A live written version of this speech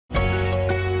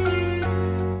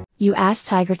You ask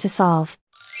Tiger to solve.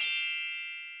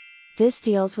 This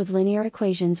deals with linear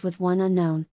equations with one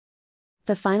unknown.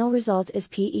 The final result is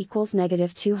p equals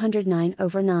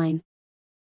 -209/9.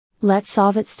 Let's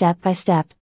solve it step by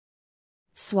step.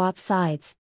 Swap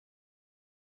sides.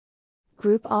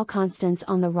 Group all constants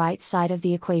on the right side of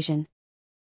the equation.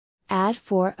 Add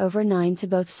 4/9 to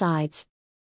both sides.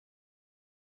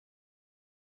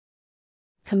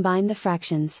 Combine the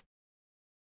fractions.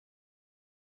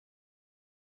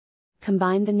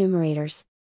 Combine the numerators.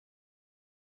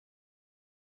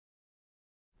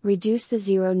 Reduce the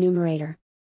zero numerator.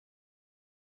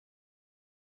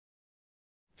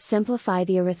 Simplify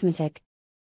the arithmetic.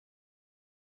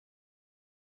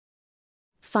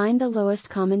 Find the lowest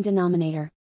common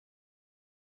denominator.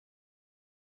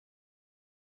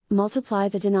 Multiply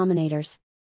the denominators.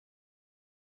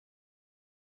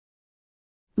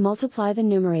 Multiply the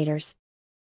numerators.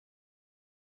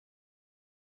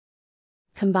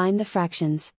 Combine the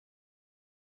fractions.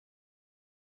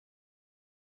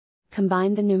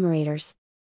 Combine the numerators.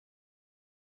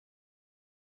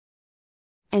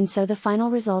 And so the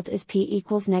final result is p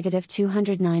equals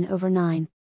 -209/9.